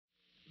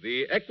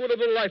The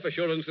Equitable Life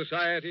Assurance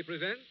Society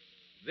presents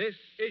This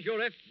Is Your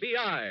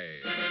FBI.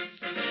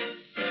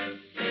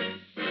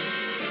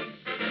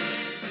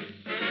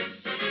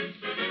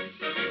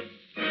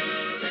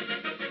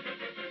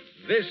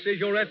 This is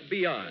Your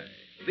FBI,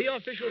 the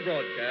official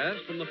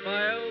broadcast from the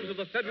files of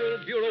the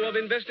Federal Bureau of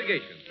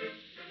Investigation.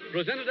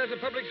 Presented as a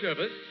public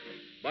service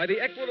by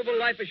the Equitable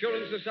Life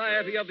Assurance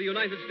Society of the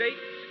United States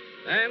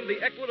and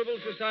the Equitable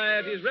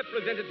Society's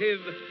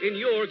representative in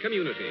your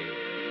community.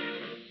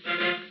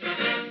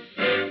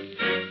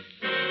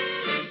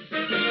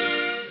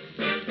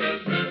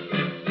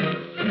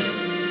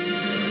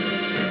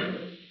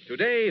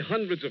 Today,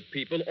 hundreds of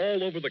people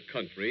all over the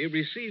country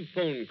receive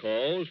phone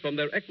calls from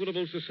their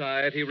Equitable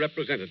Society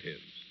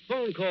representatives.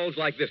 Phone calls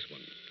like this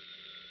one.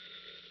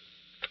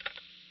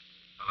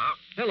 Hello?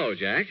 Hello,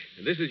 Jack.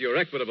 This is your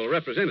Equitable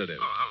representative.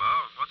 Oh,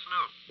 hello. What's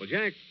new? Well,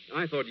 Jack,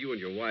 I thought you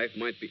and your wife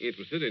might be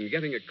interested in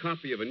getting a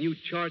copy of a new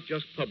chart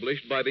just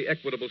published by the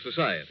Equitable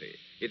Society.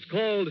 It's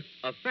called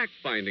A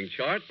Fact-Finding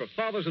Chart for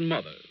Fathers and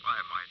Mothers.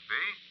 I might be.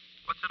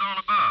 What's it all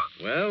about?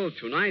 Well,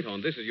 tonight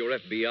on This Is Your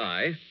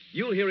FBI,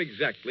 you'll hear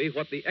exactly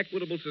what the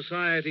Equitable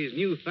Society's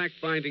new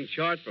fact-finding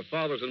chart for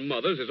fathers and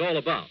mothers is all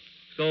about.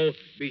 So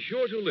be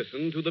sure to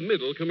listen to the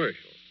middle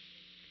commercial.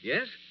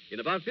 Yes, in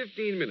about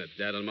 15 minutes,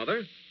 Dad and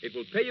Mother, it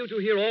will pay you to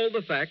hear all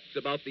the facts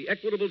about the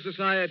Equitable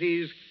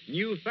Society's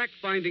new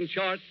fact-finding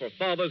chart for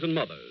fathers and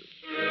mothers.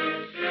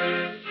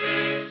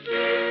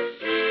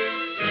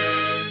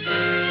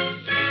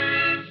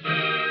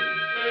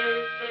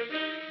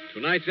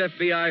 Tonight's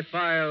FBI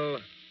file,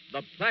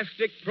 The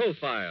Plastic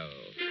Profile.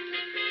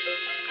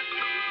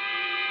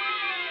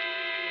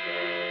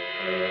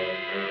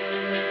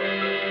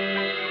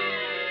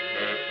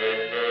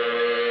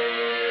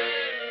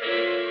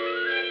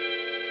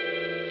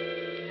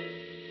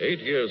 Eight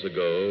years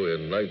ago,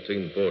 in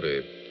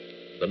 1940,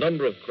 the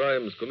number of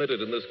crimes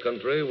committed in this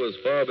country was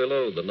far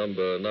below the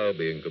number now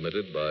being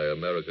committed by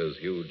America's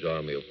huge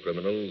army of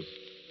criminals.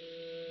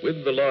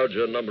 With the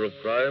larger number of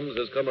crimes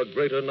has come a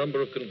greater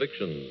number of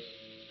convictions,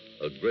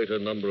 a greater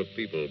number of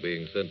people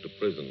being sent to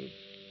prison.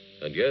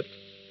 And yet,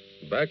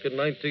 back in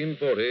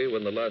 1940,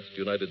 when the last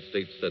United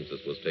States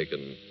Census was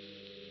taken,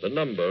 the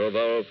number of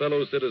our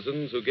fellow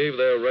citizens who gave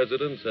their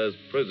residence as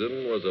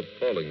prison was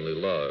appallingly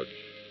large.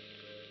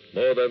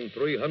 More than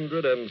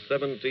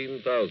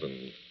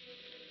 317,000.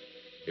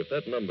 If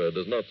that number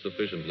does not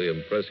sufficiently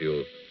impress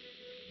you,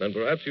 then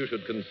perhaps you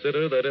should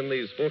consider that in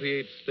these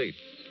 48 states,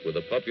 with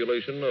a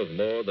population of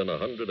more than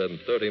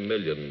 130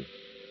 million,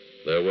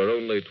 there were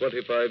only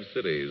 25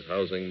 cities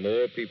housing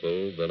more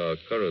people than are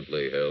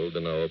currently held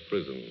in our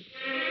prisons.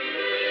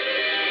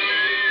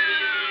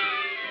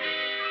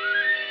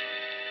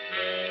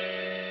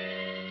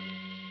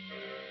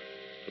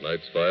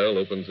 Tonight's file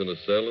opens in a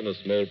cell in a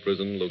small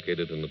prison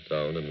located in a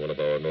town in one of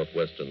our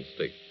northwestern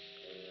states.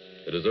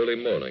 It is early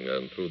morning,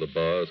 and through the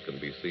bars can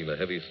be seen a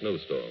heavy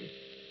snowstorm.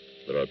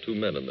 There are two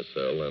men in the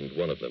cell, and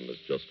one of them is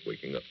just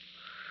waking up.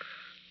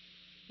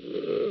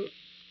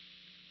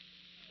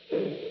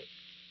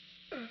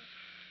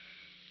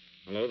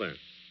 Hello there.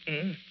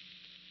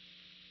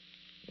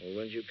 Well,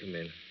 when did you come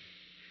in?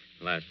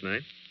 Last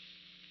night?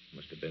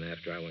 Must have been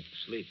after I went to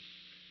sleep.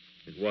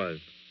 It was.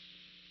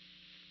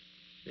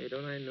 Say,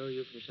 don't I know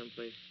you from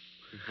someplace?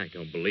 I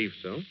don't believe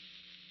so.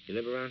 You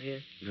live around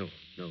here?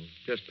 No,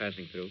 just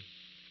passing through.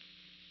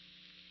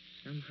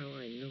 Somehow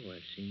I know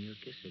I've seen you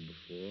kiss her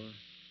before.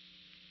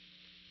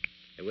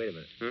 Hey, wait a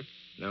minute. Huh?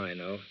 Now I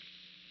know.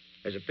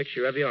 There's a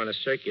picture of you on a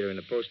circular in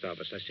the post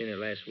office. I seen it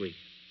last week.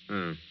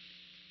 Oh.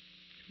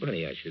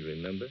 Funny I should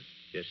remember.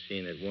 Just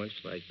seeing it once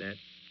like that.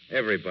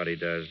 Everybody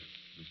does,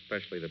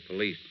 especially the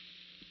police.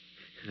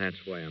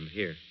 That's why I'm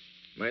here.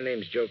 My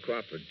name's Joe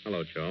Crawford.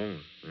 Hello, Joe.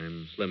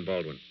 I'm Slim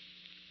Baldwin.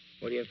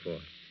 What are you in for?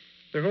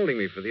 They're holding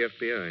me for the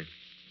FBI.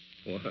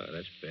 Wow,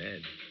 that's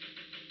bad.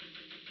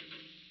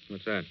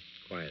 What's that?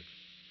 Quiet.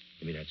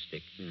 Give me that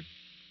stick.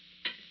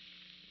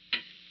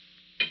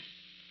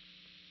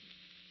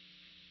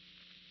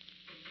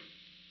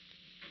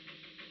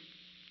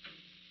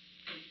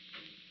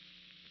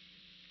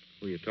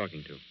 Who are you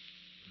talking to?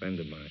 Friend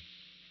of mine,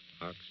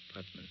 Ox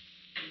Putman.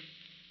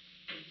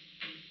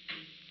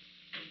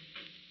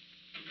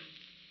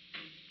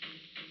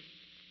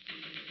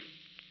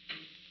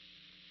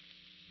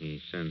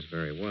 He sends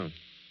very well.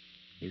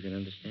 You can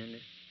understand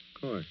it?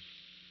 Of course.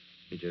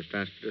 He just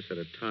asked you to set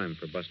a time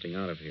for busting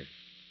out of here.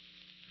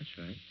 That's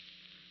right.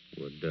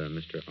 Would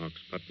Mr. Ox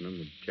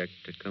Putnam object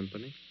to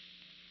company?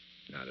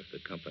 Not if the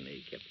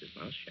company kept his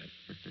mouth shut.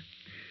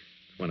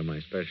 It's one of my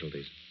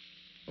specialties.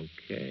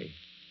 Okay.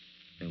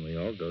 Then we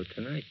all go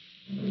tonight.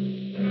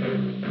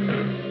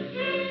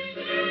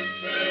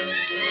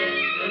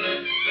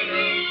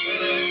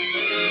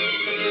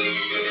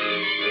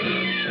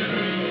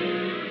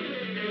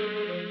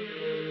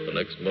 The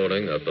next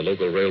morning, at the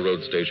local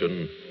railroad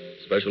station,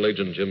 Special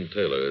Agent Jim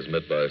Taylor is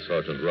met by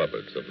Sergeant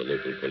Roberts of the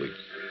local police.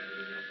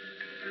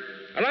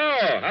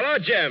 Hello,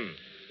 Jim.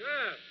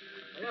 Sure.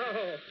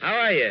 Hello. How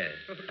are you?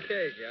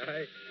 Okay,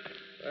 guy.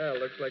 Well,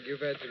 looks like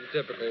you've had some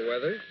typical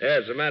weather. Yeah,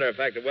 as a matter of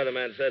fact, the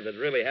weatherman says it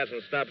really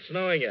hasn't stopped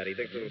snowing yet. He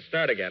thinks it'll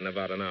start again in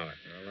about an hour.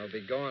 Well, I'll be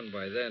gone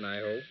by then, I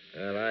hope.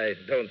 Well, I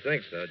don't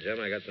think so, Jim.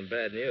 I got some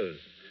bad news.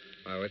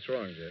 Oh, what's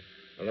wrong, Jeff?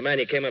 Well, the man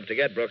you came up to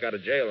get broke out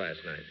of jail last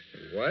night.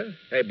 What?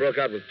 He broke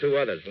out with two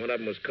others. One of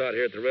them was caught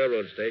here at the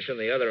railroad station.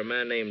 The other, a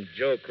man named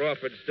Joe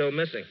Crawford, still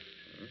missing.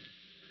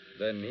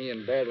 Then he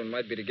and Baldwin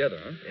might be together,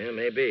 huh? Yeah,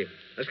 maybe.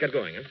 Let's get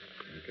going, huh?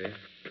 Okay.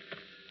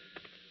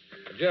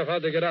 Jeff,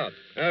 how'd they get out?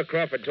 Well,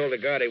 Crawford told the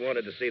guard he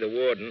wanted to see the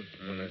warden.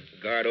 When the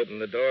guard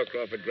opened the door,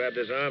 Crawford grabbed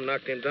his arm,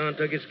 knocked him down,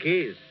 took his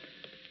keys.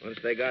 Once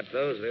they got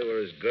those, they were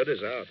as good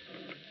as out.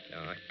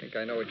 Yeah, I think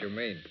I know what you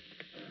mean.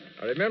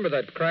 I remember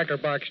that cracker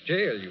box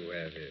jail you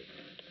have here.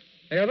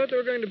 Hey, I thought they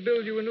were going to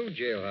build you a new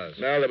jailhouse.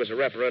 Well, there was a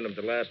referendum at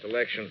the last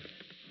election.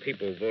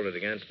 People voted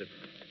against it.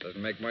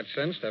 Doesn't make much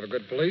sense to have a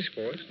good police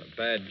force and a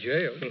bad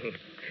jail.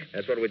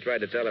 That's what we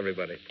tried to tell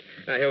everybody.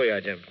 Now, here we are,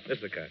 Jim. This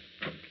is the car.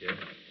 Okay.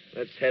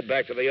 Let's head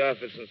back to the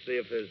office and see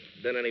if there's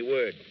been any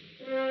word.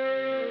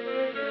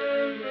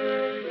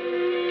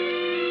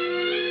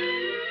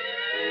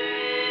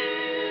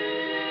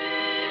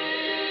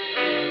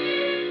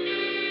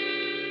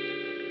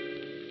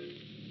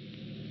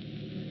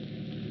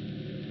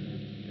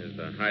 Is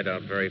the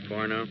hideout very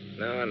far now?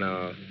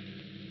 No.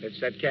 It's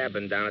that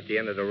cabin down at the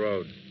end of the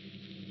road.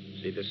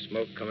 See the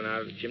smoke coming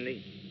out of the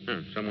chimney?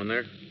 Someone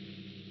there?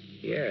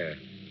 Yeah,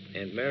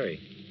 Aunt Mary.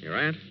 Your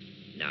aunt?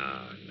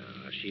 No.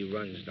 She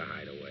runs the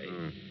hideaway.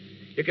 Oh.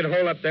 You can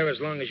hold up there as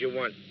long as you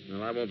want.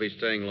 Well, I won't be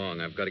staying long.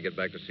 I've got to get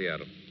back to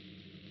Seattle.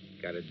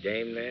 Got a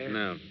dame there?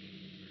 No.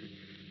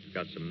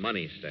 Got some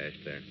money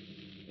stashed there.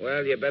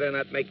 Well, you better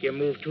not make your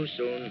move too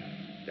soon.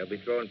 They'll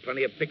be throwing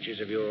plenty of pictures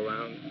of you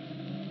around.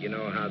 You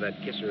know how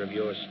that kisser of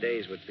yours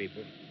stays with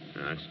people.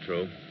 That's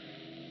true.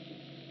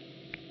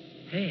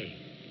 Hey.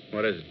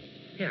 What is it?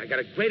 Yeah, I got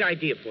a great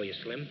idea for you,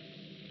 Slim.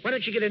 Why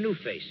don't you get a new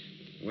face?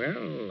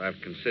 Well,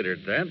 I've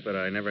considered that, but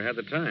I never had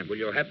the time. Well,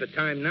 you'll have the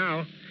time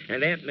now.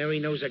 And Aunt Mary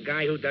knows a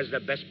guy who does the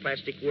best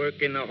plastic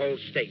work in the whole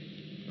state.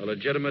 A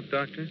legitimate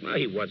doctor? Well,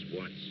 he was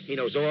once. He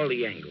knows all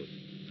the angles.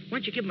 Why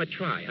don't you give him a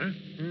try, huh?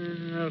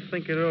 I'll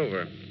think it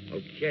over.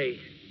 Okay.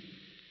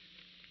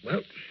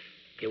 Well,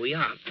 here we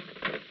are.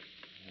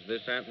 Is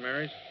this Aunt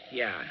Mary's?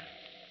 Yeah.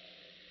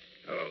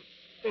 Oh,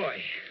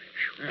 boy.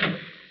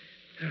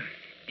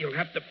 You'll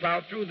have to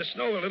plow through the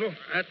snow a little.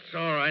 That's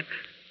all right.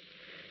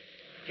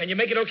 Can you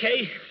make it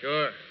okay?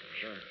 Sure.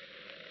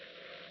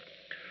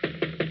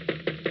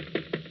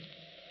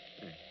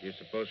 You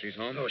suppose she's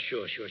home? Oh,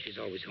 sure. She's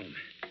always home.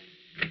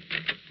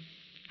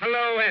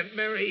 Hello, Aunt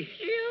Mary.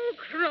 Joe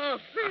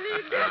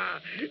Crawford.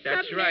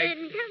 That's come right.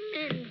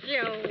 Come in,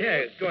 Joe.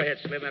 Yeah, go ahead,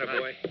 Slim,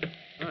 boy.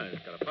 Oh,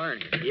 it's got a fire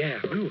in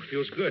here. Yeah,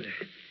 feels good.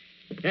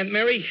 Aunt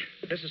Mary,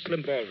 this is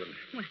Slim Baldwin.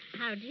 Well,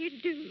 how do you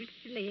do,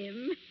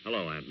 Slim?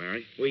 Hello, Aunt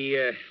Mary.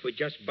 We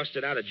just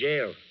busted out of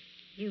jail.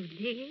 You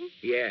did?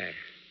 Yeah.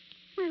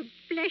 Well,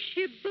 bless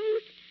you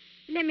both.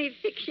 Let me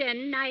fix you a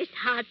nice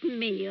hot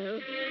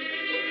meal.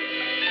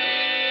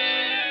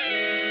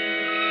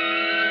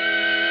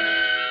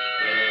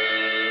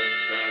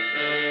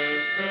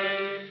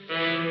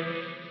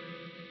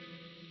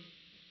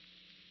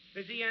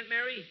 Busy, Aunt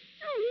Mary?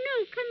 Oh,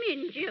 no, come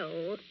in,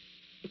 Joe.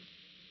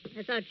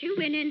 I thought you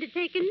went in to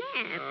take a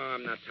nap. Oh,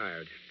 I'm not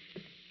tired.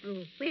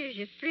 Oh, where's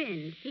your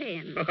friend,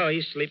 Slim? Oh,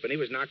 he's sleeping. He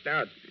was knocked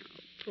out.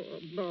 Poor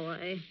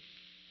boy.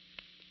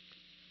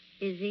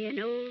 Is he an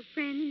old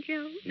friend,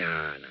 Joe?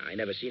 Nah, I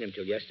never seen him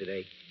till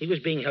yesterday. He was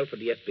being held for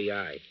the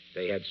FBI.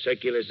 They had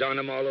circulars on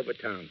him all over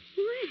town.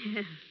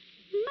 Well,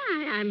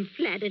 I'm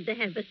flattered to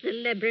have a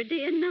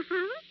celebrity in the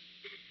house.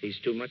 He's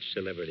too much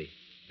celebrity.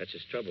 That's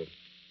his trouble.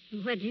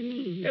 What do you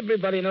mean?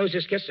 Everybody knows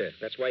his kisser.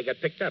 That's why he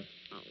got picked up.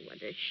 Oh,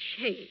 what a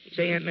shame.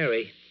 Say, Aunt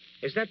Mary,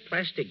 is that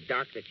plastic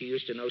doc that you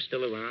used to know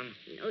still around?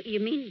 No, you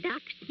mean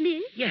Doc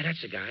Smith? Yeah,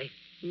 that's the guy.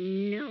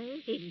 No,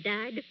 he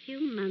died a few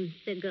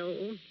months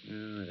ago.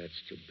 Oh,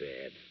 that's too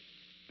bad.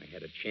 I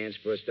had a chance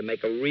for us to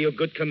make a real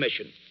good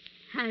commission.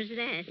 How's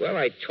that? Well,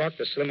 I talked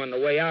to Slim on the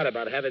way out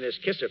about having his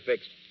kisser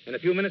fixed. And a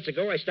few minutes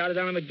ago, I started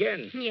on him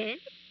again. Yes?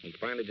 He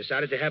finally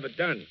decided to have it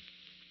done.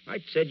 I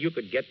said you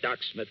could get Doc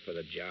Smith for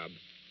the job.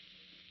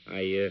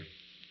 I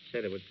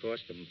said it would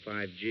cost him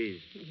 5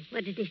 G's.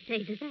 What did he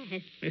say to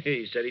that?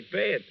 He said he'd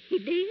pay it. He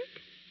did?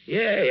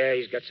 Yeah,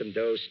 he's got some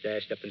dough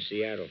stashed up in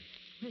Seattle.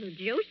 Well,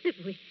 Joseph,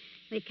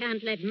 we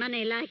can't let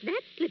money like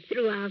that slip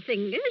through our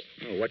fingers.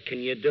 Oh, what can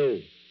you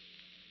do?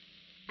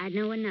 I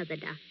know another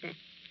doctor.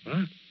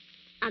 Huh?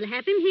 I'll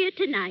have him here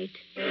tonight.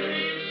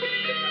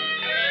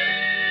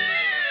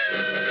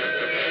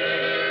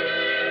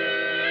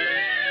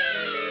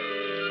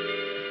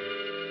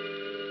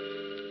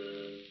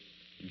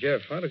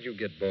 Jeff, how did you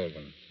get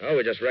Baldwin? Oh,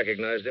 we just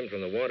recognized him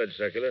from the wanted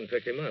circular and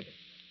picked him up.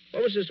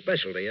 What was his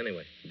specialty,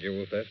 anyway?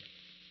 Jewel theft.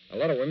 A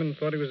lot of women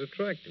thought he was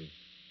attractive.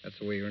 That's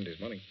the way he earned his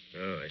money.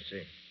 Oh, I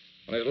see.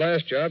 On his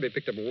last job, he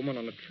picked up a woman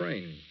on a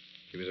train.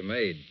 She was a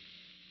maid.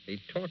 He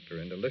talked her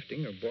into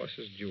lifting her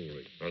boss's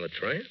jewelry. On the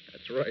train?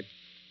 That's right.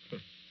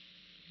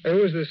 Who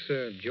was this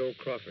Joe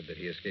Crawford that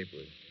he escaped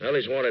with? Well,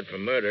 he's wanted for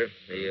murder.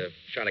 He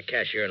shot a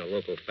cashier in a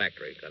local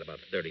factory. Got about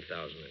 $30,000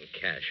 in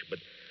cash. But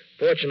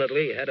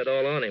fortunately, he had it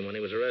all on him when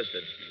he was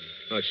arrested.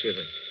 Oh, excuse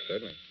me.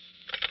 Certainly.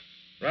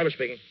 Robert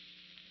speaking.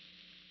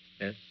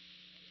 Yes?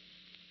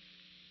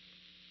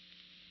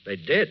 They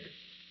did?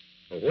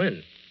 Well,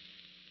 when?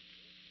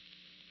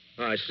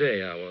 Oh, I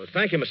see. Well,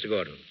 thank you, Mr.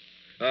 Gordon.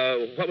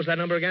 What was that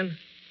number again?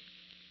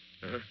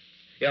 Uh-huh.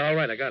 Yeah, all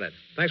right, I got it.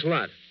 Thanks a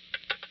lot.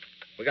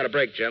 We got a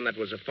break, Jim. That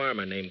was a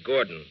farmer named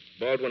Gordon.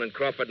 Baldwin and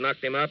Crawford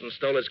knocked him out and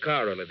stole his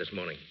car early this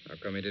morning. How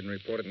come he didn't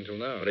report it until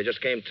now? But he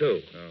just came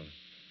to. Oh.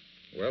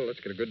 Well, let's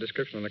get a good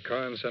description on the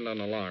car and send out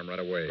an alarm right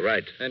away.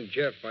 Right. And,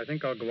 Jeff, I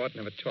think I'll go out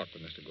and have a talk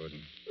with Mr.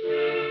 Gordon.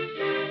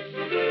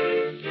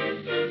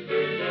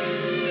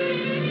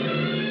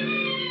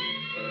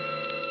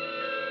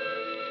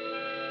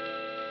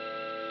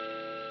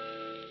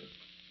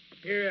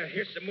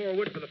 Here's some more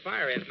wood for the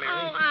fire, Aunt Mary.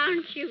 Oh,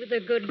 aren't you the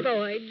good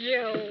boy,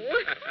 Joe?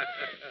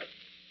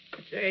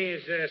 Say,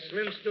 is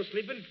Slim still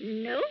sleeping?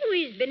 No,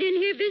 he's been in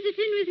here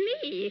visiting with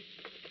me.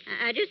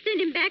 I just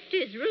sent him back to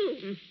his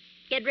room.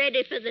 Get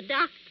ready for the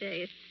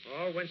doctor.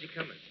 Oh, when's he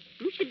coming?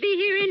 He should be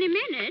here any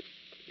minute.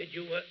 Did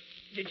you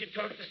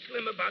talk to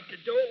Slim about the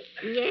dough?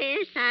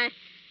 Yes,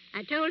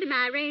 I told him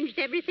I arranged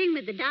everything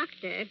with the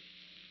doctor.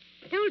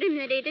 Told him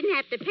that he didn't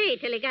have to pay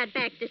till he got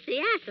back to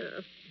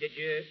Seattle. Did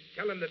you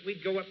tell him that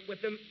we'd go up with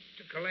him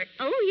to collect?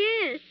 Oh,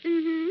 yes.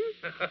 Mm-hmm.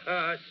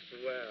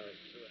 Swell.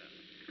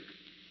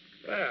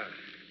 Well,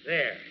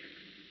 there.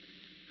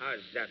 How's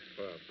that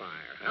for a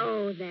fire, huh?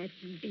 Oh, that's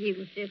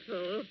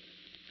beautiful.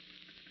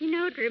 You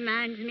know, it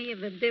reminds me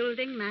of a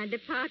building my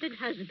departed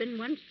husband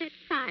once set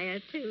fire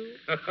to.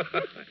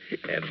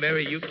 Aunt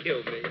Mary, you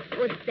killed me.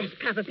 Oh, that's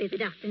probably the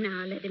doctor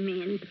now. I'll let him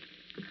in.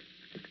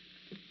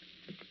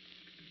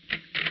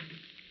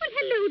 Well,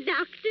 hello,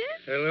 Doctor.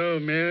 Hello,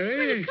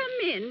 Mary. Well, come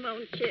in,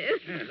 won't you?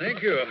 Yeah,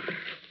 thank you.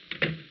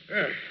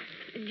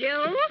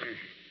 Joe,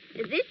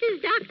 this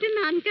is Dr.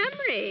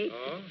 Montgomery.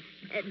 Oh?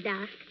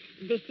 Doc,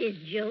 this is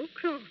Joe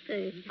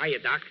Crawford. Hiya,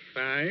 Doc.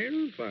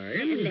 Fine.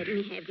 Let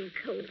me have your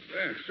coat.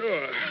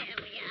 Sure. There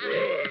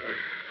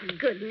we are.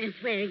 Goodness,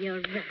 where are your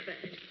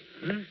rubbers?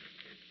 Huh?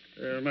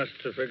 You must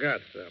have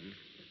forgot some.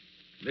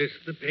 This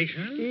the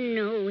patient?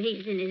 No,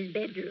 he's in his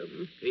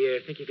bedroom. Do you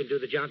think you can do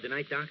the job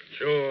tonight, Doc?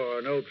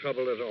 Sure, no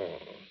trouble at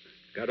all.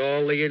 Got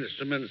all the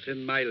instruments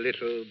in my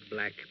little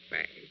black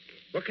bag.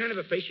 What kind of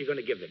a face you going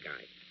to give the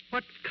guy?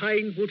 What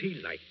kind would he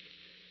like?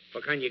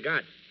 What kind you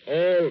got?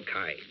 All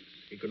kinds.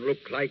 He can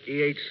look like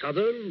E.H.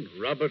 Southern,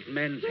 Robert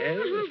Mantel.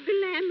 Oh,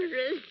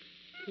 glamorous.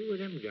 Who are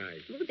them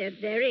guys? Oh, they're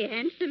very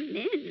handsome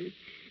men.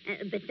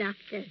 But,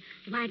 Doctor,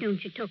 why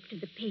don't you talk to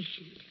the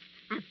patient?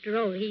 After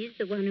all, he's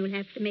the one who'll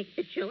have to make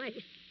the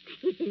choice.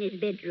 He's in his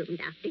bedroom,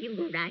 Doctor. You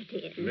go right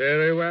in.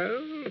 Very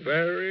well,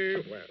 very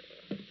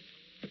well.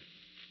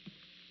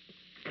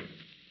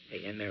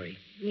 Hey, Aunt Mary,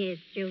 Yes,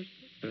 Joseph.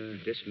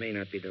 this may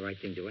not be the right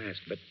thing to ask,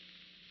 but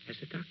has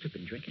the doctor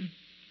been drinking?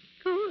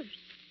 Of course.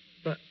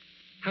 But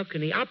how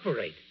can he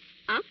operate?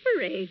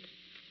 Operate?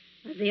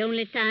 Well, the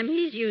only time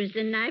he's used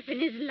a knife in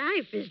his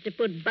life is to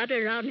put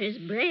butter on his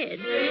bread.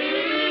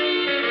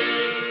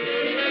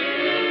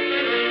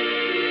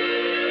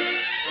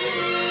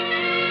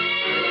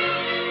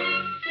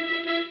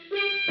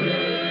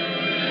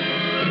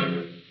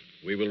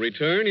 We will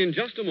return in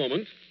just a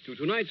moment to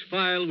tonight's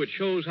file, which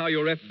shows how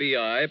your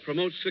FBI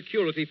promotes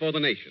security for the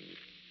nation.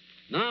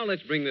 Now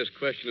let's bring this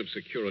question of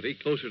security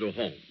closer to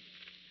home.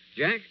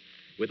 Jack,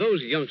 with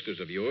those youngsters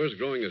of yours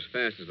growing as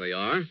fast as they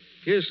are,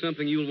 here's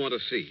something you'll want to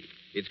see.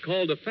 It's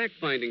called a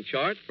fact-finding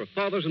chart for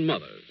fathers and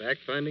mothers.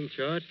 Fact-finding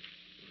chart?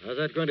 How's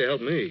that going to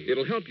help me?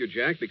 It'll help you,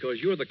 Jack, because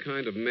you're the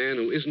kind of man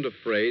who isn't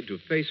afraid to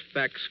face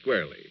facts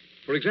squarely.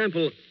 For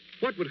example,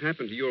 what would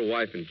happen to your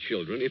wife and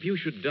children if you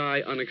should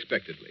die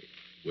unexpectedly?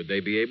 Would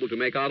they be able to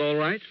make out all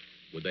right?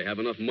 Would they have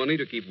enough money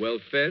to keep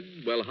well-fed,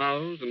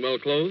 well-housed, and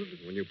well-clothed?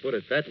 When you put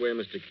it that way,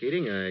 Mr.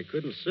 Keating, I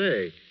couldn't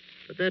say.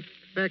 But that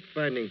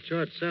fact-finding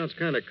chart sounds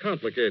kind of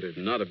complicated.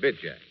 Not a bit,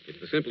 Jack.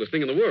 It's the simplest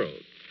thing in the world.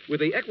 With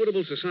the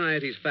Equitable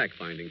Society's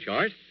fact-finding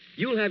chart,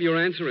 you'll have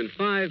your answer in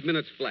 5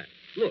 minutes flat.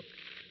 Look,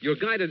 you're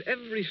guided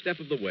every step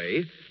of the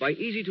way by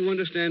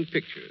easy-to-understand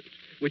pictures,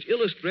 which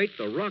illustrate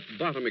the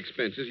rock-bottom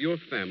expenses your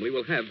family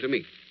will have to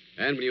meet.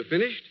 And when you're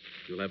finished,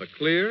 you'll have a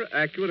clear,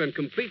 accurate, and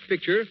complete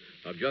picture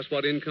of just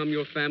what income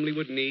your family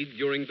would need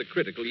during the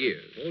critical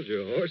years. Hold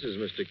your horses,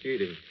 Mr.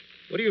 Keating.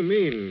 What do you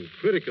mean,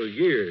 critical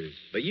years?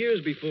 The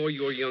years before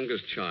your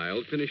youngest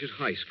child finishes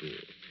high school.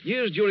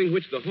 Years during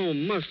which the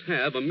home must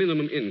have a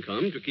minimum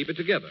income to keep it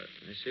together.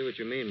 I see what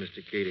you mean,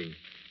 Mr. Keating.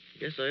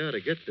 Guess I ought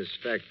to get this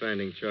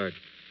fact-finding chart.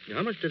 Now,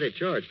 how much do they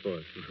charge for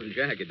it?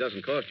 Jack, it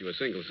doesn't cost you a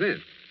single cent.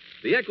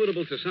 The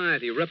Equitable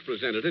Society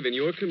representative in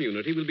your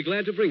community will be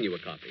glad to bring you a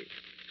copy.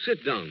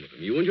 Sit down with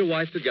him, you and your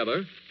wife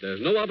together. There's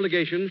no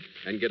obligation,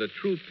 and get a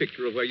true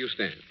picture of where you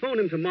stand. Phone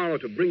him tomorrow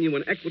to bring you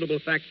an Equitable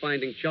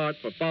fact-finding chart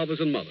for fathers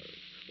and mothers.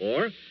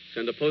 Or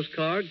Send a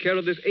postcard, care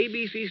of this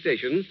ABC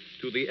station,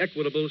 to the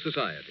Equitable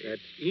Society.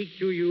 That's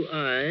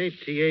EQUITABLE.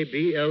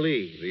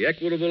 The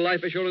Equitable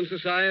Life Assurance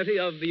Society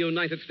of the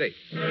United States.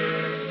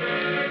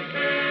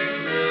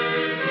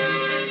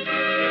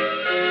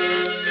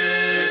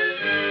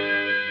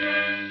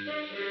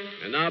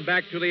 And now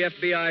back to the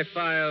FBI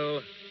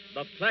file,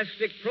 The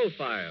Plastic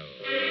Profile.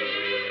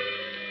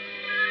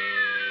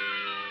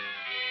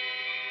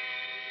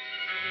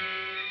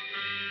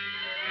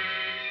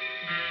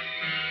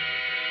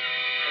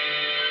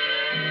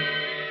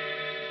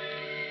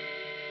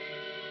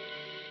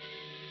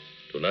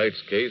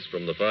 Tonight's case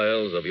from the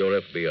files of your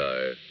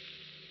FBI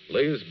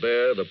lays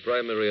bare the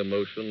primary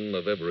emotion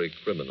of every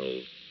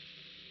criminal,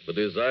 the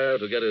desire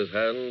to get his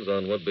hands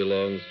on what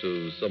belongs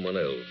to someone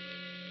else,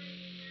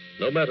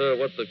 no matter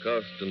what the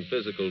cost in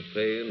physical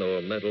pain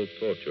or mental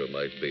torture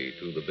might be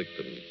to the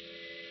victim.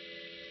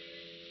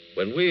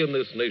 When we in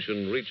this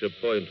nation reach a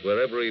point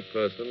where every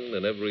person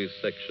in every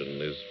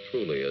section is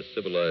truly a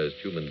civilized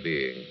human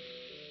being,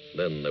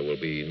 then there will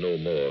be no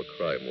more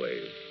crime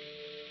wave,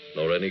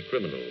 nor any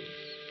criminals.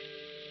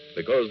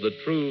 Because the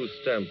true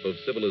stamp of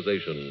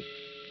civilization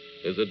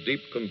is a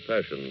deep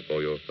compassion for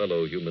your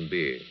fellow human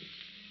beings.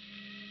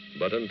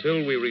 But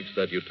until we reach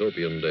that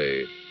utopian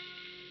day,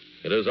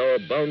 it is our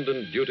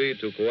bounden duty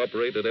to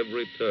cooperate at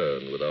every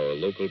turn with our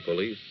local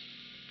police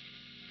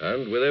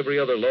and with every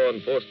other law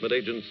enforcement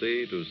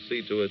agency to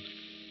see to it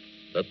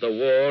that the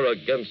war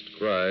against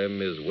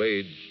crime is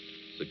waged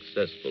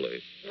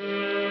successfully.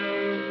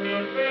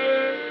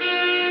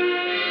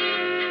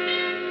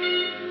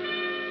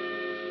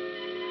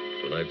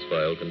 Tonight's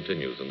file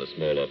continues in the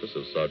small office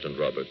of Sergeant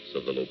Roberts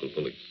of the local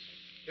police.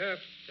 Jeff,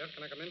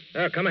 can I come in?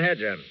 Come ahead,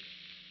 Jim.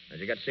 Did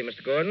you get to see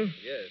Mr. Gordon?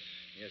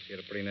 Yes, he had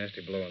a pretty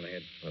nasty blow on the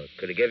head.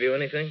 Could he give you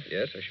anything?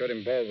 Yes, I showed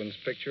him Baldwin's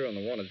picture on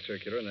the wanted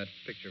circular and that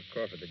picture of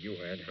Crawford that you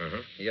had.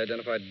 Uh-huh. He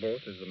identified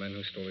both as the men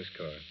who stole his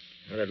car.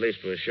 Well, at least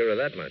we're sure of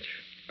that much.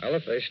 Well,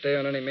 if they stay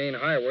on any main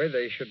highway,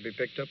 they should be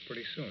picked up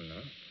pretty soon,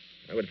 no?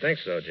 I would think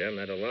so, Jim.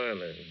 That alarm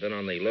has been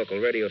on the local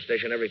radio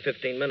station every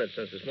 15 minutes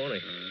since this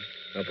morning.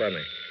 No, pardon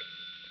me.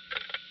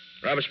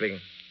 Robert speaking.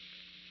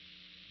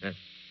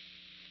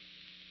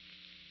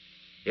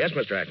 Yes,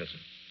 Mr. Atkinson.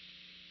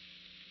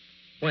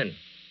 When?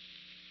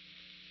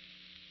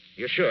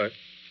 You're sure?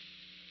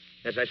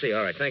 Yes, I see.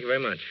 All right. Thank you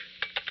very much.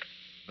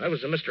 That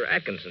was Mr.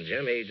 Atkinson,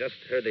 Jim. He just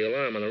heard the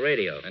alarm on the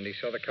radio. And he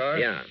saw the car?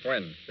 Yeah.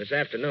 When? This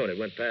afternoon. It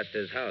went past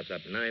his house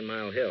up 9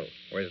 Mile Hill.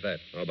 Where's that?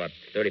 Oh, about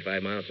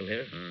 35 miles from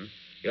here. Hmm.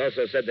 He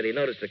also said that he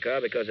noticed the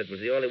car because it was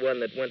the only one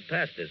that went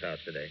past his house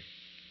today.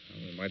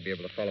 Well, we might be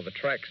able to follow the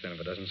tracks then if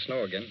it doesn't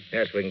snow again.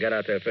 Yes, we can get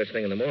out there first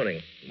thing in the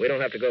morning. We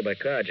don't have to go by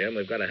car, Jim.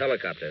 We've got a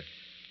helicopter.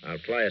 I'll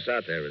fly us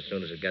out there as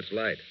soon as it gets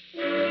light.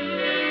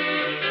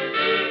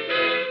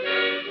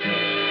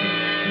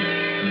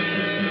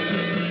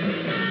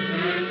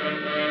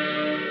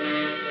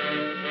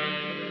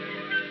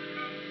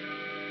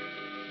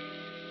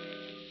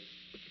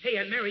 Hey,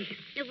 Aunt Mary.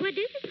 What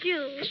is it,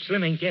 Joe?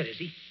 Slim ain't dead, is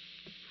he?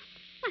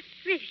 What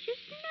gracious,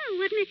 no.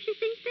 What makes you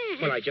think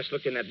that? Well, I just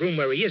looked in that room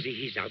where he is.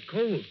 He's out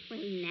cold. Well,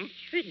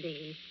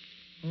 naturally.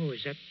 Oh,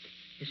 is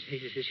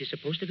he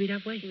supposed to be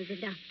that way? Well, the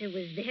doctor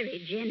was very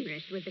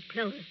generous with the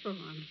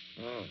chloroform.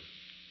 Oh.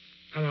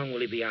 How long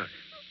will he be out?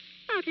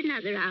 About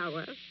another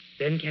hour.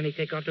 Then can he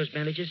take off those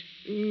bandages?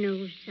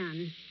 No,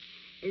 son.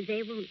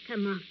 They won't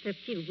come off for a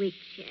few weeks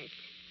yet.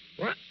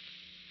 What?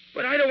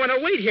 But I don't want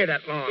to wait here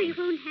that long. He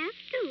won't have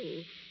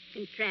to.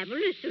 Can travel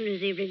as soon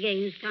as he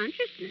regains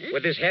consciousness.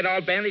 With his head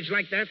all bandaged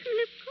like that?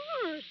 Well, of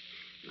course.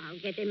 I'll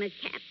get him a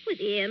cap with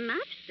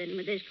earmuffs, then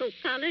with his coat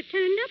collar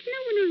turned up, no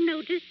one will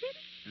notice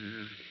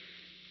him.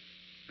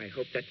 I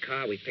hope that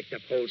car we picked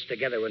up holds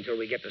together until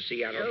we get to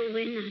Seattle. Oh,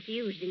 we're not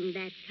using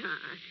that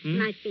car. Hmm?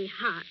 Might be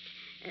hot.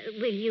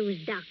 We'll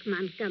use Doc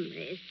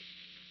Montgomery's.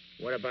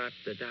 What about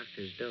the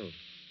doctor's dough?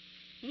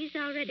 He's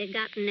already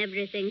gotten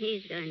everything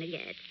he's going to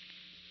get.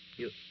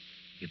 You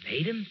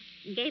paid him?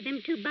 Gave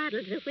him 2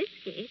 bottles of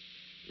whiskey.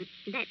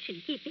 That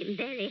should keep him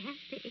very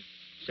happy.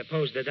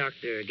 Suppose the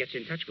doctor gets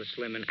in touch with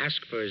Slim and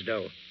asks for his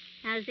dough.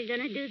 How's he going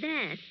to do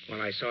that?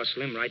 Well, I saw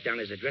Slim write down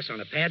his address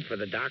on a pad for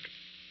the doc.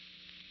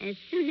 As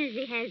soon as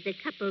he has a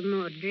couple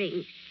more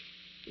drinks,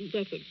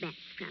 get it back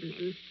from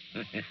him.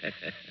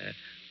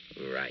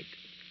 Right.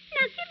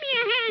 Now, give me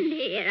a hand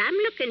here. I'm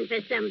looking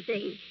for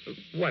something.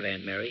 What,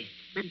 Aunt Mary?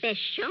 My best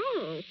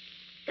shawl.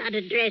 Got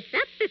to dress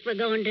up if we're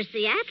going to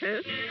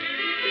Seattle.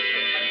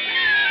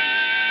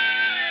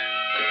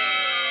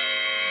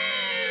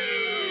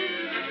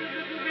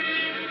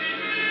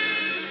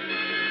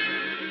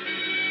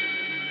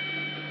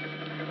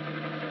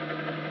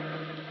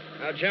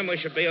 Now, Jim, we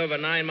should be over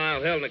 9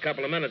 Mile Hill in a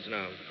couple of minutes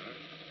now.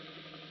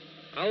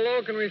 How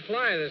low can we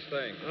fly this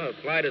thing? Oh,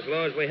 fly it as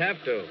low as we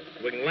have to.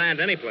 We can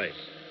land any place.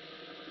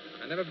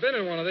 I've never been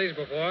in one of these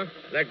before.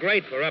 They're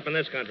great for up in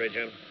this country,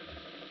 Jim.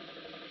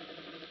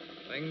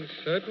 Things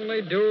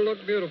certainly do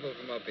look beautiful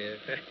from up here.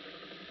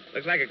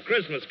 Looks like a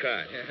Christmas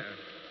card. Yeah.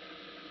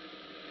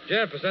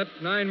 Jeff, is that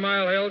 9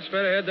 Mile Hill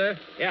straight ahead there?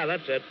 Yeah,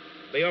 that's it.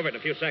 Be over it in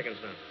a few seconds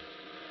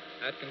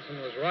now.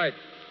 Atkinson was right.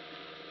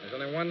 There's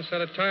only one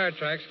set of tire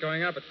tracks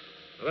going up it.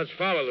 Well, let's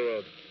follow the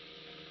road.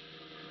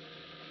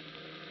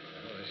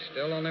 Well, there's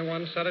still only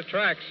one set of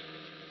tracks.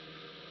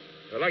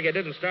 Well, like it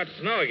didn't start to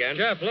snow again.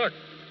 Jeff, look.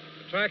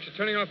 The tracks are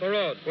turning off the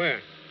road.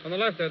 Where? On the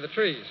left there, the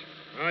trees.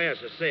 Oh, yes,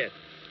 I see it.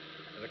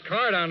 There's a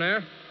car down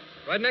there,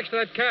 right next to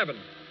that cabin.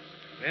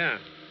 Yeah.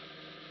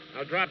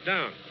 I'll drop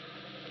down.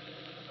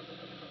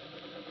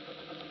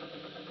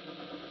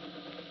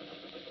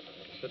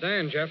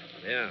 Sedan, Jeff.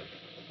 Yeah.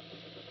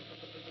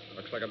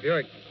 Looks like a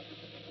Buick.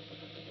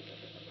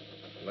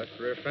 Left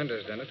rear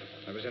fenders, done it.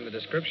 That was in the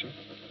description.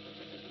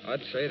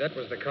 I'd say that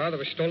was the car that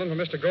was stolen from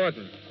Mr.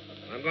 Gordon.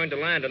 I'm going to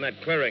land in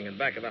that clearing in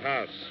back of the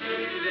house.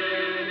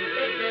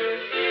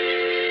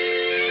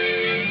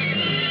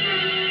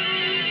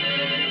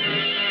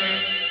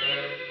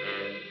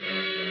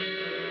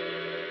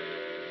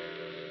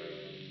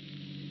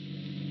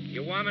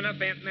 You warm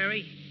enough, Aunt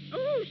Mary?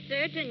 Oh,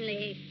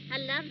 certainly. I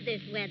love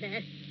this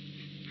weather.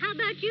 How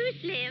about you,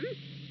 Slim?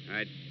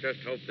 I just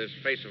hope this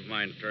face of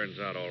mine turns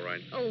out all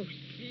right. Oh,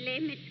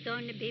 Slim, it's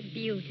going to be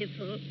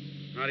beautiful.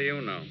 How do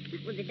you know?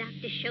 Well, the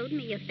doctor showed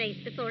me your face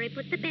before he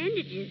put the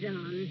bandages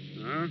on.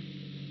 Huh?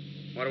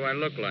 What do I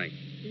look like?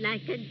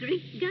 Like a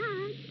Greek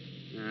god.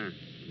 I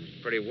was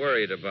pretty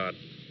worried about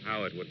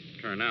how it would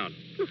turn out.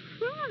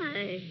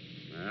 Why?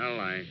 Well,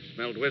 I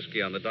smelled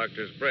whiskey on the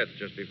doctor's breath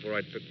just before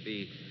I took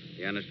the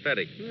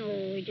anesthetic.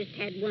 Oh, he just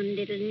had one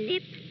little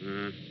nip. He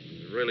was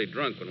really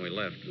drunk when we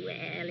left.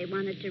 Well, he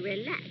wanted to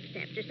relax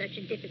after such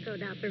a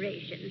difficult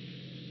operation.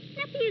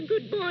 Now be a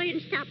good boy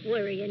and stop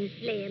worrying,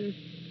 Slim.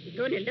 You're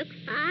going to look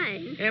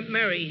fine. Aunt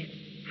Mary,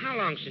 how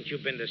long since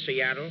you've been to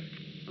Seattle?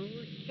 Oh,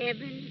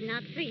 heavens,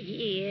 not for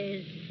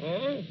years.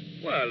 Oh,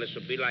 well, this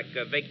will be like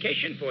a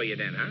vacation for you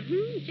then, huh?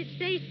 Should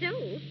say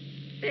so.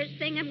 First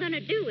thing I'm going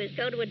to do is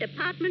go to a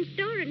department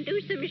store and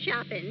do some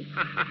shopping.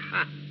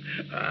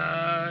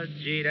 Oh,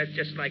 gee, that's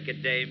just like a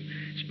dame.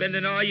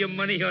 Spending all your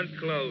money on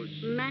clothes.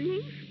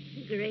 Money?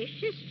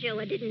 Gracious, Joe,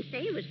 I didn't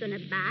say I was going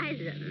to buy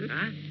them.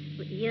 Huh?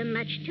 Well, you're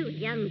much too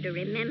young to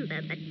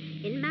remember, but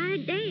in my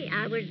day,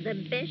 I was the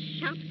best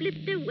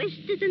shoplifter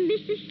west of the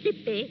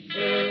Mississippi.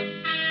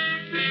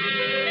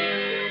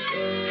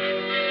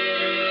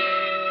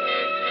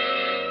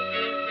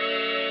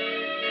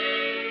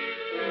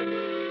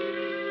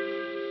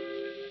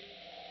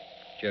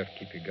 Jeff,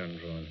 keep your gun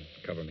drawn.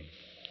 Cover me.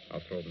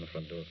 I'll throw open the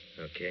front door.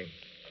 Okay.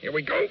 Here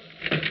we go.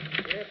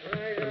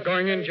 I'm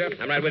going in, Jeff.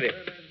 I'm right with you.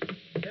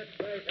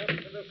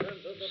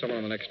 Someone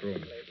in the next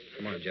room.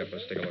 Come on, Jeff.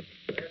 Let's take a look.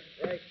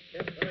 I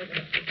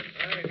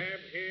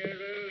have here a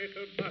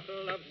little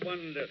bottle of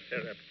wonder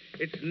syrup.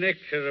 It's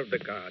nectar of the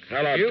gods.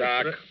 Hello, You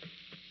Doc.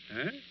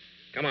 Huh?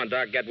 Come on,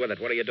 Doc, get with it.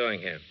 What are you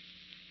doing here?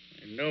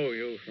 I know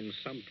you from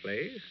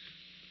someplace.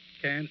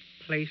 Can't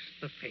place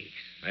the face.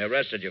 I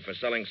arrested you for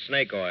selling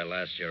snake oil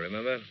last year,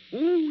 remember?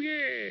 Oh,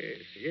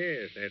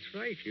 yes, that's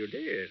right, you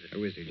did.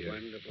 Who is he, Jeff?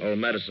 Wonderful. Old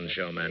medicine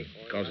show man.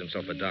 Calls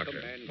himself a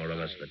doctor. More or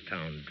less the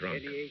town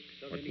drunk.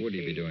 What would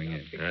he be doing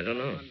here? I don't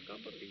know.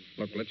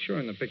 Look, let's show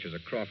him the pictures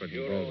of Crawford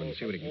and Baldwin.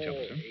 See what he can tell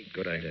us, huh?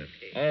 Good idea.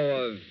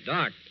 Oh,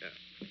 Doc.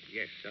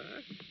 Yes, sir.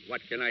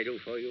 What can I do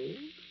for you?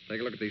 Take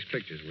a look at these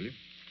pictures, will you?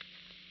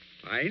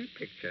 Fine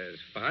pictures,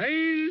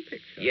 fine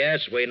pictures.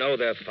 Yes, we know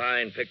they're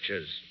fine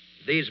pictures.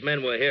 These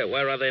men were here.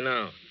 Where are they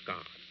now?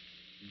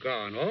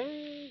 Gone,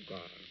 oh, gone.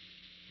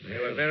 They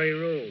were very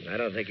rude. I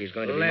don't think he's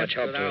going to be Left much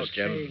help to without us,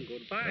 Jim. saying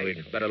goodbye. Well,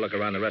 we'd better look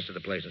around the rest of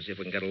the place and see if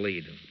we can get a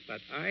lead.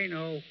 But I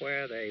know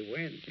where they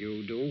went.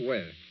 You do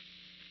where?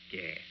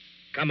 Yeah.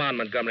 Come on,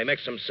 Montgomery. Make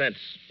some sense.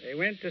 They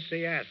went to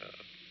Seattle.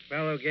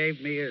 Fellow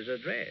gave me his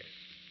address.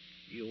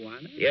 You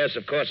want it? Yes,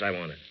 of course I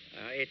want it.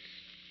 It's...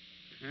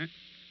 Huh?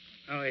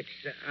 Oh, it's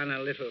on a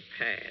little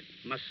pad.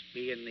 Must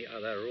be in the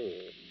other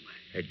room.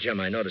 Hey, Jim,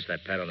 I noticed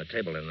that pad on the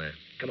table in there.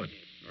 Come on.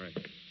 All right.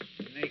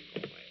 Snake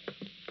oil.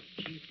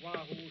 Chief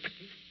Wahoo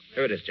Sea.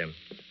 Here it is, Jim.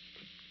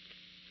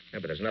 Yeah,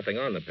 but there's nothing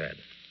on the pad.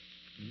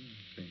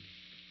 See.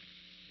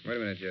 Wait a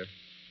minute, Jeff.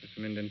 There's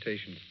some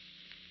indentations.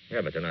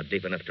 Yeah, but they're not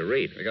deep enough to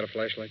read. You got a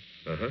flashlight?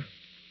 Uh-huh.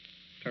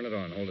 Turn it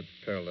on. Hold it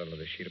parallel to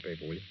this sheet of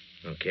paper, will you?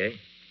 Okay.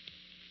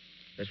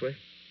 This way?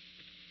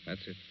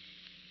 That's it.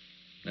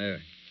 There.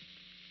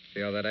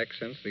 See how that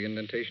accents the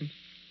indentations?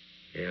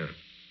 Yeah.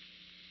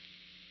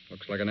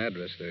 Looks like an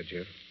address there,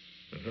 Jeff.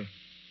 Uh-huh.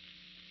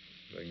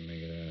 If I can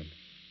make it out.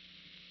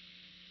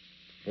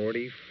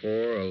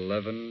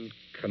 4411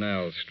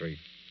 Canal Street,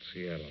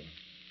 Seattle.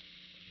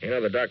 You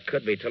know, the doc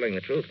could be telling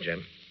the truth,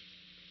 Jim.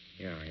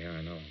 Yeah,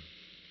 I know.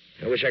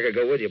 I wish I could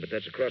go with you, but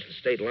that's across the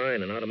state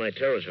line and out of my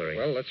territory.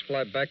 Well, let's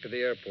fly back to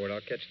the airport.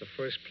 I'll catch the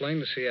first plane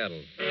to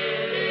Seattle.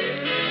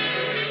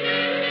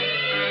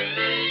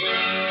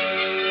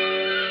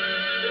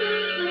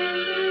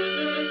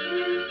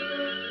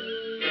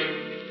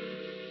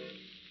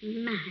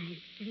 My,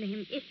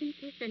 Slim, isn't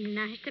this a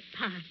nice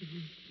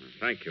apartment?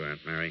 Thank you, Aunt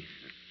Mary.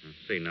 Let's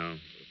see now.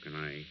 Can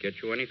I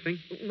get you anything?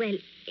 Well,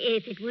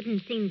 if it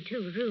wouldn't seem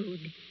too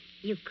rude,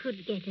 you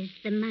could get us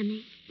the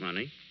money.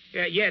 Money?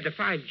 Yeah, the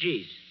 5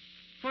 Gs.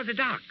 For the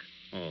doc.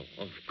 Oh,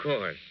 of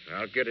course.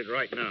 I'll get it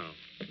right now.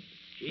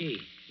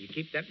 Gee, You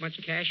keep that much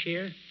cash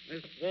here?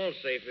 This wall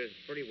safe is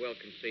pretty well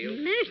concealed.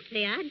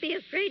 Mercy, I'd be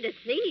afraid of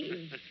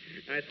thieves.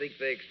 I think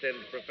they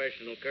extend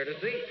professional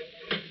courtesy.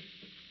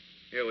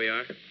 Here we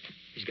are.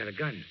 He's got a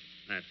gun.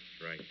 That's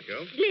right,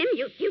 Joe.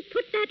 Slim, you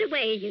put that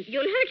away.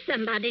 You'll hurt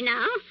somebody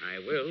now. I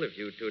will if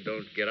you two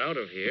don't get out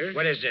of here.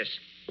 What is this?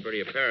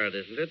 Pretty apparent,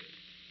 isn't it?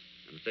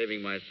 I'm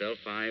saving myself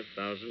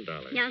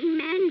 $5,000. Young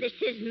man, this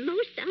is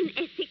most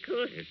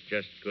unethical. It's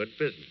just good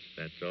business,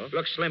 that's all.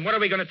 Look, Slim, what are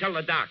we going to tell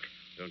the doc?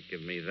 Don't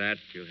give me that.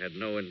 You had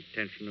no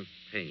intention of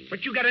paying.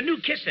 But you got a new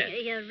kisser.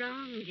 You're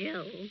wrong,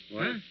 Joe.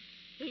 What?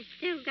 He's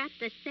still got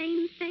the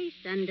same face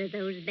under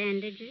those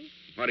bandages.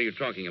 What are you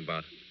talking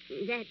about?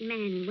 That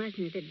man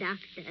wasn't a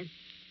doctor.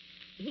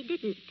 He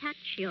didn't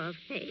touch your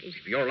face.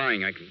 If you're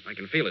lying, I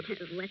can feel it.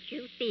 What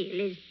you feel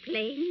is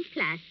plain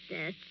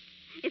plaster.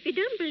 If you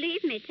don't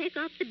believe me, take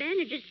off the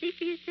bandages, see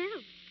for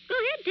yourself. Go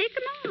ahead, take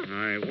them off.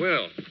 I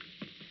will.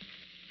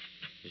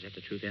 Is that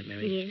the truth, Aunt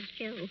Mary? Yes,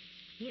 Joe.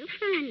 He'll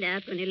find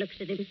out when he looks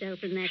at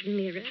himself in that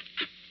mirror.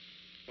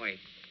 Wait.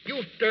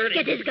 You dirty...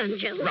 Get his gun,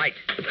 Joe. Right.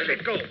 Let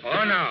it go.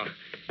 Oh, no.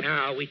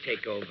 Now we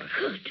take over.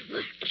 Good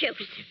work,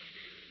 Joseph.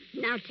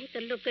 Now take a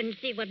look and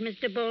see what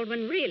Mr.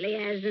 Baldwin really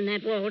has in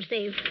that wall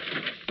safe.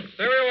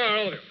 There you are,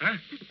 all of you. Huh?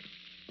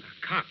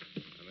 A cop.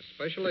 I'm a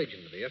special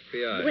agent of the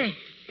FBI. Well,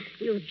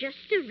 you just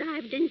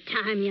arrived in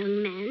time,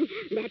 young man.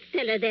 That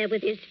fella there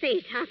with his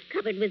face half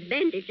covered with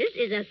bandages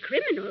is a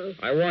criminal.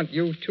 I want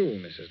you too,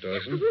 Mrs.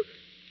 Dawson.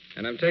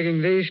 And I'm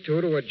taking these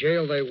two to a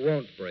jail they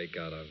won't break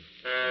out of.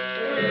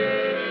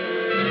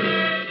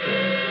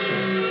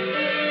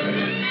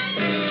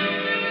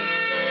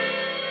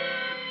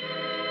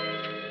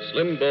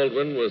 Slim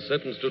Baldwin was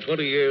sentenced to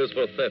 20 years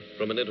for theft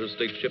from an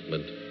interstate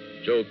shipment.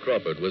 Joe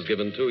Crawford was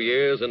given 2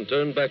 years and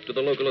turned back to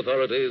the local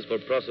authorities for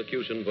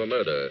prosecution for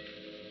murder.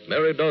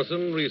 Mary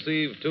Dawson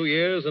received 2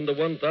 years and a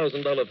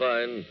 $1,000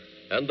 fine,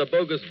 and the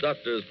bogus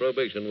doctor's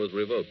probation was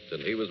revoked,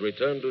 and he was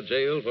returned to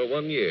jail for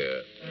 1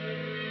 year.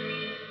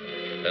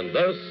 And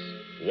thus,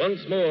 once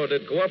more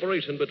did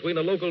cooperation between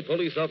a local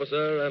police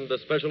officer and a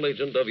special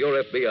agent of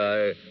your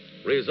FBI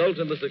result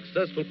in the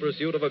successful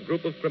pursuit of a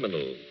group of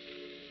criminals.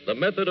 The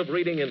method of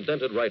reading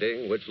indented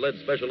writing, which led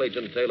Special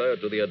Agent Taylor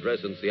to the address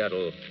in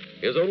Seattle,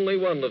 is only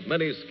one of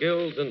many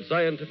skills in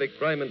scientific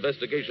crime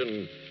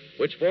investigation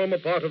which form a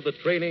part of the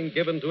training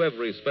given to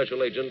every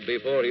special agent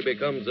before he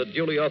becomes a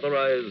duly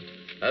authorized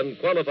and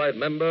qualified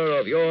member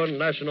of your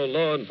national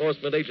law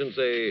enforcement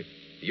agency,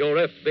 your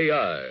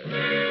FBI.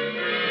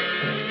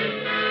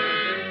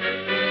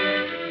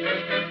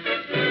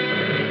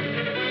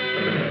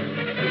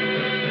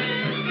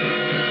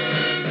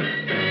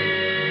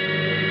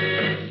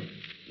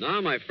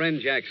 Now, my friend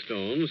Jack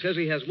Stone says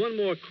he has one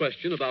more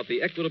question about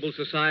the Equitable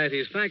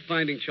Society's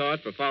fact-finding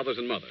chart for fathers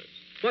and mothers.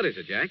 What is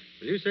it, Jack?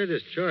 Well, you say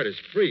this chart is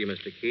free,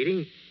 Mr.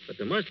 Keating, but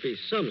there must be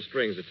some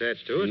strings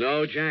attached to it.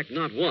 No, Jack,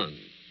 not one.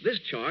 This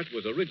chart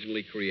was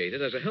originally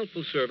created as a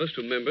helpful service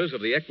to members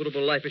of the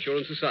Equitable Life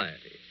Assurance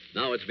Society.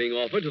 Now it's being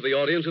offered to the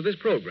audience of this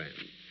program.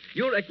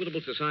 Your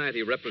Equitable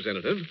Society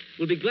representative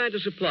will be glad to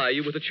supply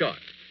you with a chart.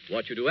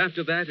 What you do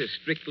after that is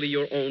strictly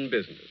your own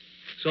business.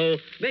 So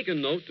make a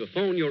note to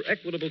phone your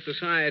Equitable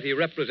Society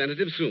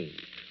representative soon.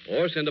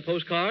 Or send a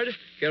postcard,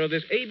 care of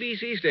this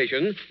ABC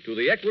station, to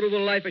the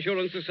Equitable Life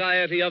Assurance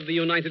Society of the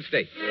United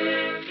States.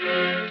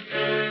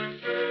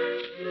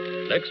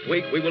 Next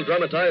week, we will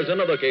dramatize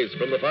another case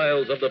from the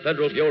files of the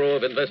Federal Bureau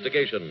of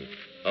Investigation.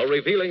 A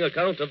revealing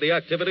account of the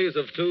activities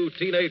of 2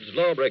 teenage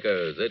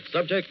lawbreakers. Its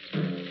subject,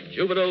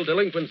 juvenile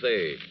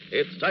delinquency.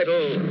 Its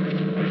title,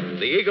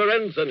 The Eager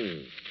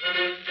Ensigns.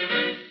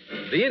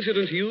 The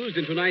incidents used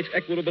in tonight's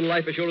Equitable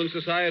Life Assurance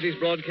Society's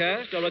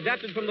broadcast are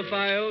adapted from the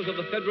files of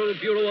the Federal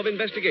Bureau of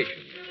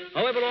Investigation.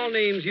 However, all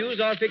names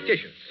used are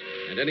fictitious,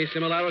 and any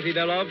similarity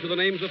thereof to the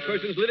names of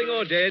persons living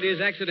or dead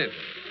is accidental.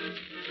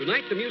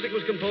 Tonight, the music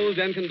was composed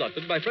and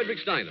conducted by Frederick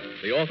Steiner.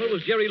 The author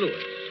was Jerry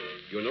Lewis.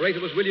 Your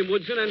narrator was William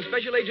Woodson, and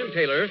Special Agent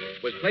Taylor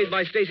was played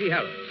by Stacey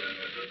Harris.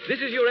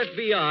 This Is Your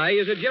FBI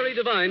is a Jerry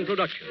Devine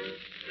production.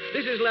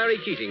 This is Larry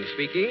Keating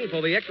speaking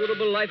for the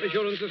Equitable Life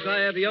Assurance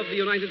Society of the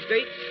United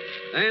States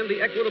and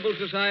the Equitable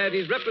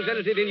Society's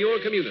representative in your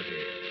community,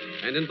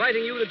 and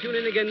inviting you to tune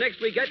in again next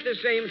week at the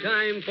same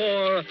time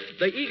for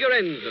The Eager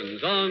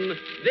Ensigns on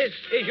This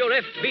Is Your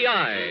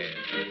FBI.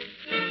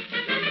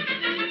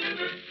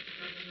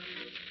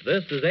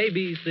 This is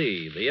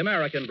ABC, the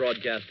American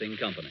Broadcasting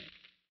Company.